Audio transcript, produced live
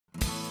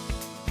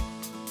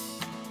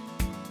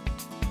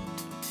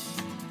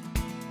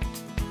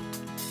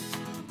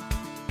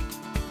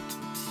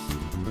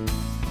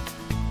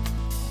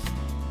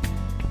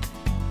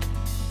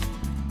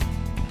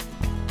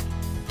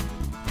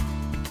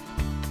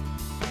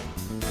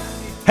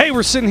Hey,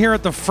 we're sitting here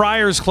at the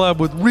Friars Club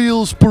with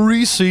Wheels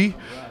Parisi.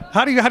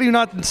 How do you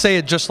not say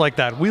it just like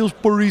that? Wheels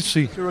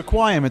Parisi. It's a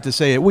requirement to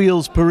say it.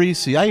 Wheels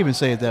Parisi. I even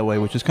say it that way,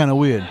 which is kind of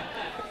weird.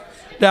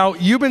 Now,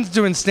 you've been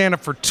doing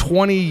stand-up for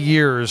 20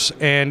 years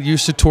and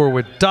used to tour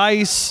with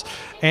Dice.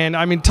 And,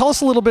 I mean, tell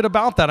us a little bit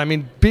about that. I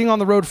mean, being on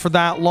the road for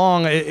that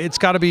long, it's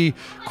got to be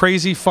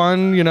crazy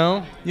fun, you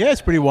know? Yeah,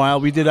 it's pretty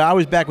wild. I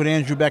was back with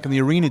Andrew back in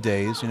the arena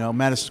days, you know,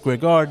 Madison Square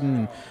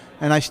Garden.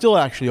 And I still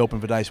actually open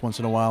for Dice once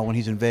in a while when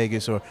he's in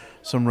Vegas or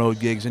some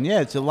road gigs. And,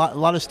 yeah, it's a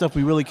lot of stuff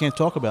we really can't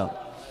talk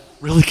about.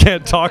 Really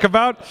can't talk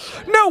about?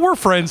 No, we're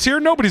friends here.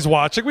 Nobody's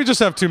watching. We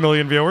just have 2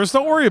 million viewers.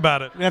 Don't worry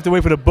about it. We have to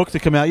wait for the book to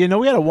come out. You know,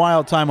 we had a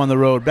wild time on the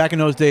road. Back in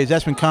those days,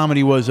 that's when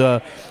comedy was,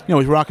 it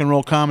was rock and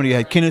roll comedy. You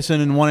had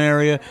Kinnison in one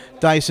area,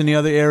 Dice in the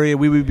other area.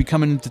 We would be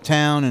coming into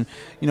town and,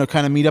 you know,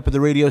 kind of meet up at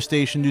the radio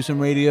station, do some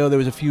radio. There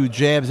was a few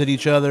jabs at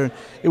each other.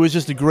 It was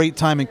just a great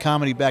time in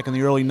comedy back in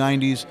the early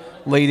 90s,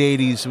 late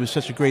 80s. It was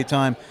such a great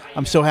time.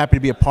 I'm so happy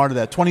to be a part of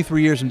that.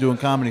 23 years I'm doing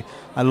comedy.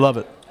 I love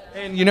it.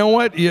 And you know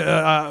what?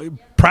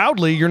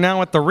 Proudly, you're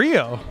now at the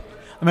Rio.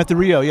 I'm at the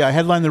Rio, yeah. I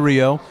headline the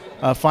Rio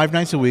 5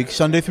 nights a week,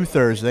 Sunday through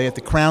Thursday at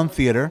the Crown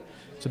Theater.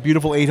 It's a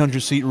beautiful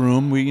 800-seat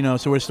room.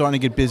 So we're starting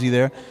to get busy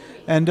there.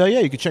 And, yeah,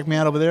 you can check me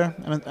out over there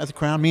at the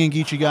Crown. Me and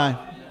Geechee Guy.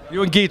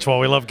 You and Geech, well,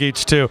 we love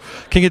Geech too.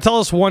 Can you tell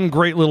us one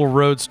great little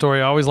road story?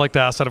 I always like to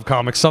ask that of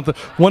comics.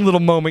 One little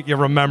moment you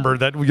remember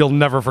that you'll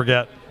never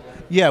forget.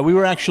 Yeah, we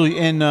were actually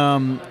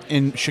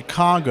in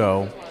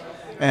Chicago.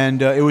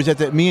 And it was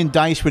me and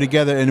Dice were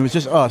together, and it was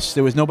just us.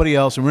 There was nobody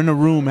else, and we're in a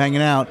room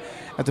hanging out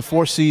at the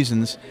Four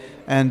Seasons.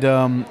 And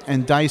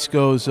Dice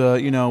goes,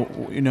 he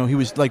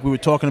was like, we were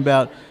talking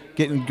about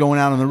going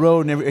out on the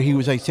road, and he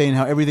was like saying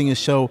how everything is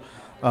so,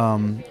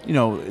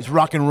 it's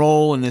rock and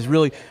roll, and there's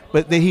really,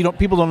 but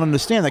people don't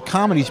understand that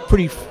comedy's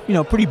pretty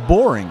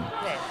boring.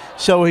 Right.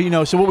 So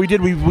what we did,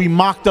 we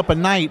mocked up a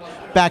night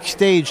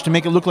backstage to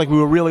make it look like we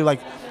were really like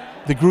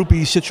the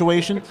groupie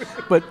situation,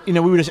 but we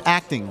were just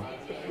acting.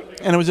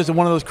 And it was just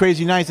one of those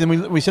crazy nights.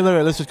 And we said, all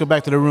right, let's just go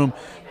back to the room.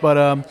 But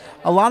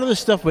a lot of the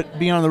stuff, but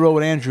being on the road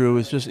with Andrew,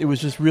 was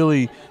just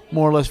really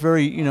more or less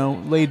very,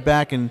 laid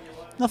back, and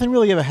nothing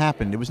really ever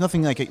happened. It was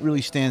nothing like it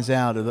really stands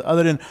out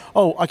other than,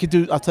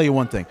 I'll tell you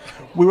one thing.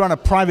 We were on a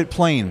private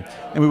plane,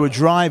 and we were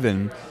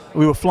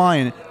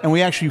flying, and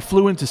we actually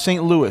flew into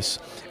St. Louis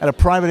at a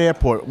private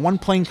airport. One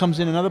plane comes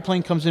in, another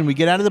plane comes in. We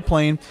get out of the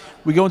plane,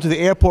 we go into the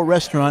airport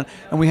restaurant,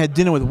 and we had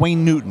dinner with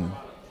Wayne Newton.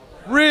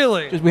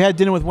 Really? We had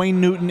dinner with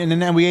Wayne Newton, and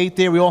then we ate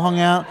there. We all hung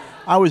out.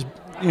 I was,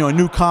 a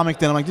new comic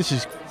then. I'm like, this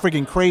is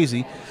freaking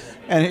crazy.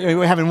 And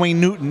we're having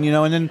Wayne Newton,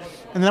 and then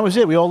that was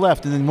it. We all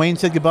left, and then Wayne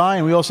said goodbye,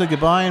 and we all said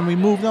goodbye, and we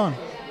moved on.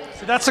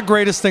 So that's the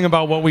greatest thing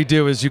about what we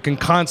do is you can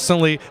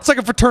constantly. It's like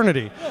a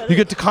fraternity. You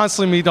get to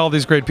constantly meet all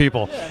these great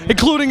people,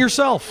 including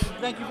yourself.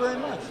 Thank you very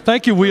much.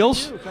 Thank you,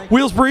 Wheels.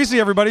 Wheels Parisi,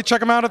 everybody.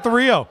 Check them out at the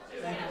Rio.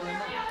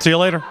 See you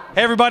later.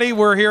 Hey, everybody.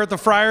 We're here at the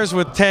Friars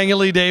with Tanya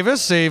Lee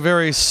Davis, a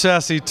very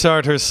sassy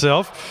tart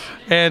herself.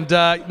 And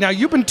now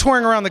you've been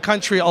touring around the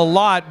country a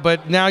lot,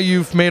 but now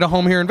you've made a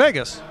home here in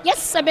Vegas.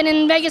 Yes, I've been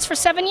in Vegas for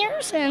 7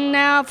 years, and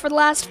now for the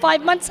last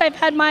 5 months, I've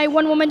had my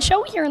one-woman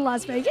show here in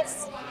Las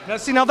Vegas.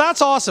 Now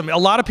that's awesome. A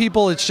lot of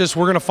people, it's just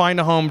we're going to find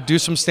a home, do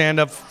some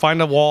stand-up, find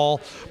a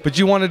wall, but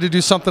you wanted to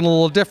do something a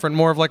little different,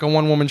 more of like a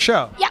one-woman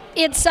show. Yeah,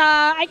 it's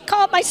I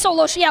call it my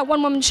solo show. Yeah,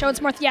 one-woman show.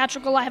 It's more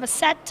theatrical. I have a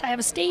set, I have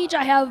a stage,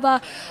 I have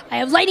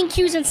lighting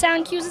cues and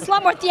sound cues. It's a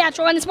lot more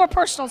theatrical, and it's more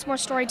personal. It's more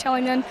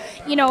storytelling than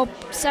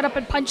set up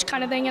and punch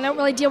kind of thing. And I don't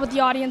really deal with the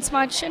audience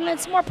much, and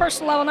it's more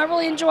personal level, and I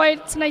really enjoy it.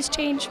 It's a nice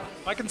change.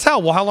 I can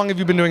tell. Well, how long have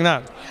you been doing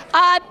that?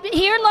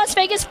 Here in Las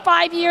Vegas,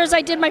 5 years.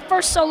 I did my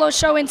first solo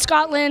show in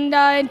Scotland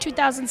in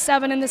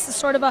 2007, and this is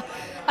sort of a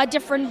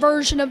different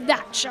version of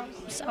that show.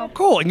 So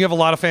cool. And you have a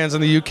lot of fans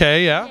in the UK,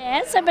 yeah?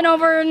 Yes, I've been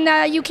over in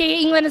UK,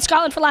 England, and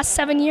Scotland for the last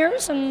 7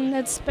 years, and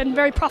it's been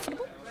very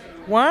profitable.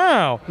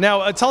 Wow.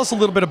 Now, tell us a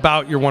little bit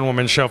about your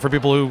one-woman show for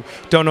people who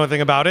don't know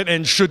anything about it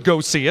and should go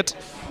see it.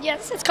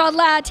 Yes, it's called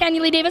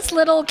Tanya Lee Davis,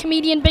 Little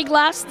Comedian, Big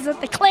Laughs. It's at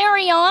the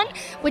Clarion,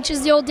 which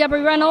is the old Debbie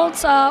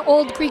Reynolds,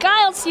 old Greek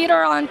Isles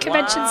Theater on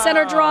Convention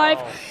Center Drive.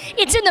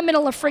 It's in the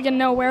middle of friggin'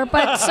 nowhere,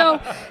 but so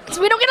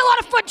we don't get a lot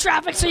of foot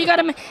traffic. So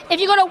if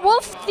you go to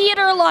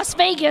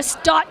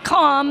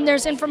wolftheaterlasvegas.com,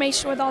 there's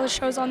information with all the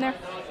shows on there.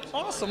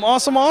 Awesome,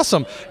 awesome,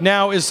 awesome.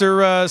 Now, is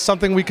there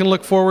something we can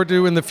look forward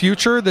to in the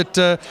future that,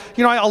 a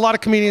lot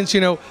of comedians,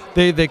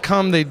 they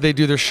come, they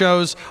do their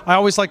shows. I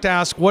always like to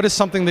ask, what is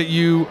something that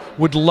you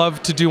would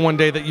love to do one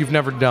day that you've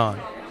never done?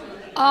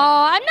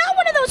 I'm not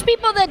one of those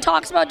people that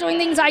talks about doing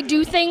things. I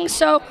do things,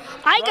 so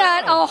I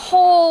got a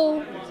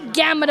whole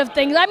gamut of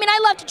things. I mean, I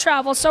love to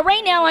travel, so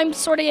right now I'm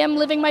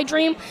living my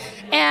dream,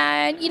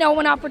 and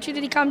when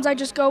opportunity comes, I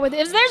just go with it.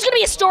 If there's going to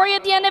be a story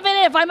at the end of it,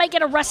 if I might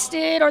get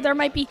arrested or there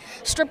might be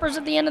strippers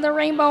at the end of the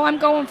rainbow, I'm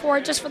going for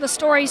it just for the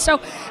story. So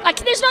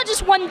there's not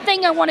just one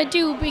thing I want to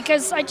do,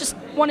 because I just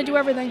want to do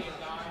everything.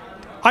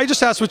 I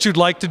just asked what you'd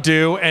like to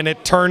do, and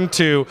it turned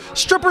to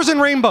strippers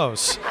and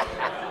rainbows.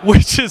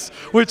 which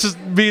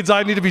means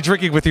I need to be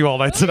drinking with you all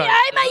night tonight.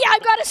 Yeah,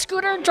 I've got a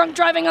scooter. Drunk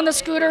driving on the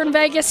scooter in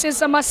Vegas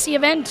is a must-see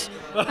event.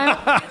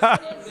 A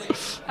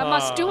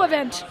must-do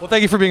event. Well,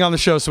 thank you for being on the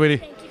show, sweetie.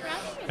 Thank you,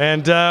 Brad.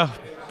 And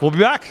we'll be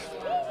back.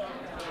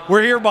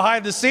 We're here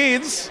behind the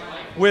scenes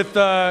with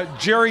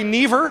Jerry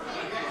Neaver.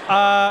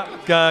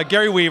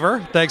 Gary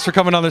Weaver. Thanks for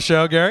coming on the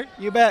show, Gary.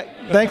 You bet.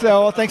 Thanks,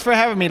 thanks for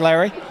having me,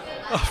 Larry.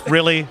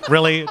 Really?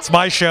 It's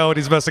my show, and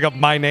he's messing up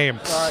my name.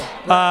 Sorry.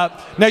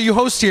 Now, you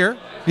host here,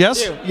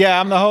 yes? Yeah,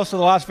 I'm the host of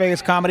the Las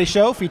Vegas Comedy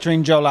Show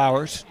featuring Joe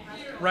Lowers.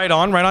 Right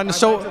on. 5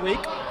 nights a week.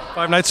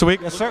 5 nights a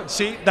week? Yes, sir.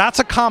 See, that's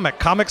a comic.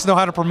 Comics know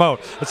how to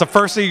promote. It's the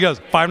first thing he goes,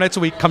 5 nights a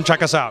week, come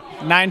check us out.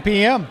 9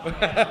 p.m.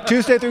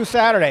 Tuesday through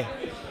Saturday.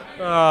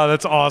 Oh,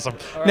 that's awesome.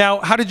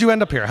 Now, how did you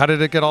end up here? How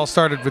did it get all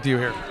started with you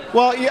here?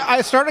 Well, yeah,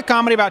 I started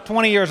comedy about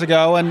 20 years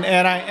ago, and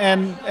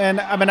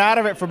I've been out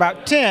of it for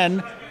about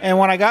 10. And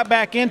when I got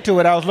back into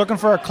it, I was looking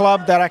for a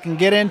club that I can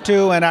get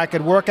into and I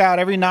could work out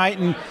every night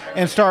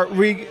and start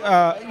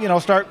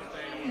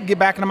get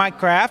back into my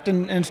craft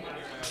and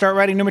start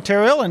writing new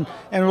material and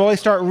really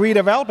start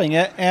redeveloping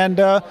it. And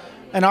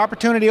an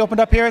opportunity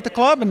opened up here at the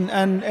club,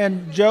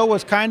 and Joe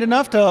was kind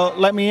enough to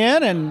let me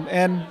in,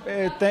 and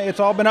it's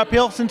all been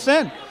uphill since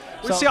then.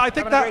 So, see, I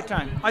think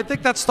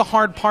that's the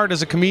hard part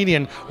as a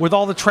comedian, with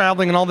all the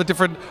traveling and all the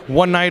different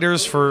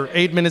one-nighters for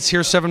 8 minutes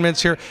here, 7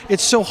 minutes here.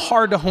 It's so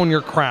hard to hone your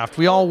craft.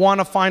 We all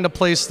want to find a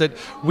place that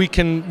we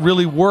can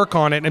really work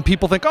on it, and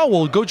people think, oh,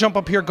 well, go jump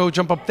up here, go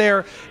jump up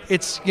there.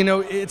 It's,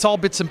 it's all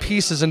bits and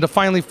pieces, and to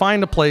finally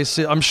find a place,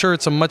 I'm sure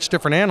it's a much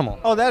different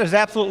animal. Oh, that is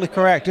absolutely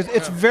correct.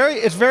 It's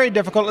very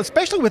difficult,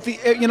 especially with the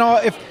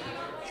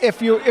if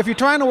you're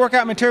trying to work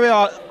out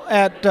material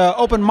at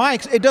open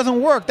mics, it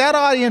doesn't work. That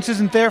audience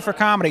isn't there for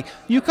comedy.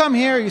 You come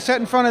here, you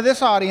sit in front of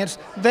this audience,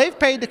 they've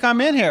paid to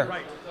come in here.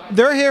 Right.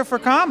 They're here for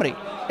comedy.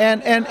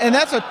 And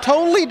that's a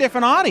totally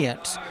different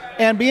audience.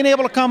 And being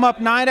able to come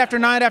up night after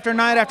night after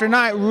night after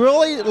night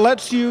really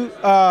lets you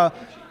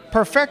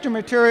perfect your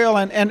material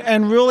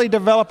and really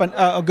develop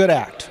a good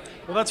act.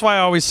 Well, that's why I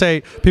always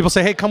say, people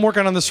say, hey, come work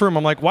out in this room.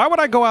 I'm like, why would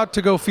I go out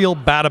to go feel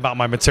bad about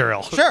my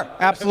material? Sure,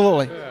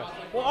 absolutely. Yeah.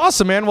 Well,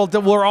 awesome, man. Well,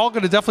 we're all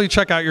going to definitely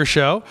check out your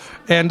show.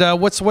 And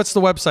what's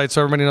the website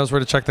so everybody knows where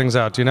to check things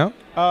out? Do you know?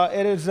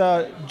 It is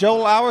Joe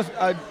Lowers.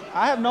 I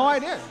have no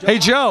idea. Hey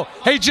Joe,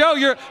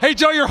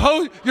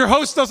 your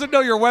host doesn't know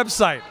your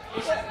website.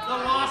 The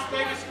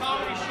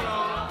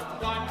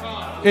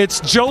LasVegasComedyShow.com. It's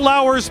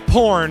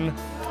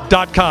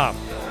JoeLowersPorn.com.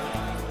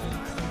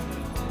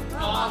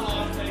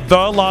 The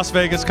Las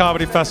Vegas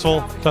Comedy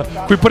Festival.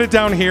 Can we put it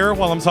down here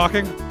while I'm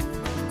talking?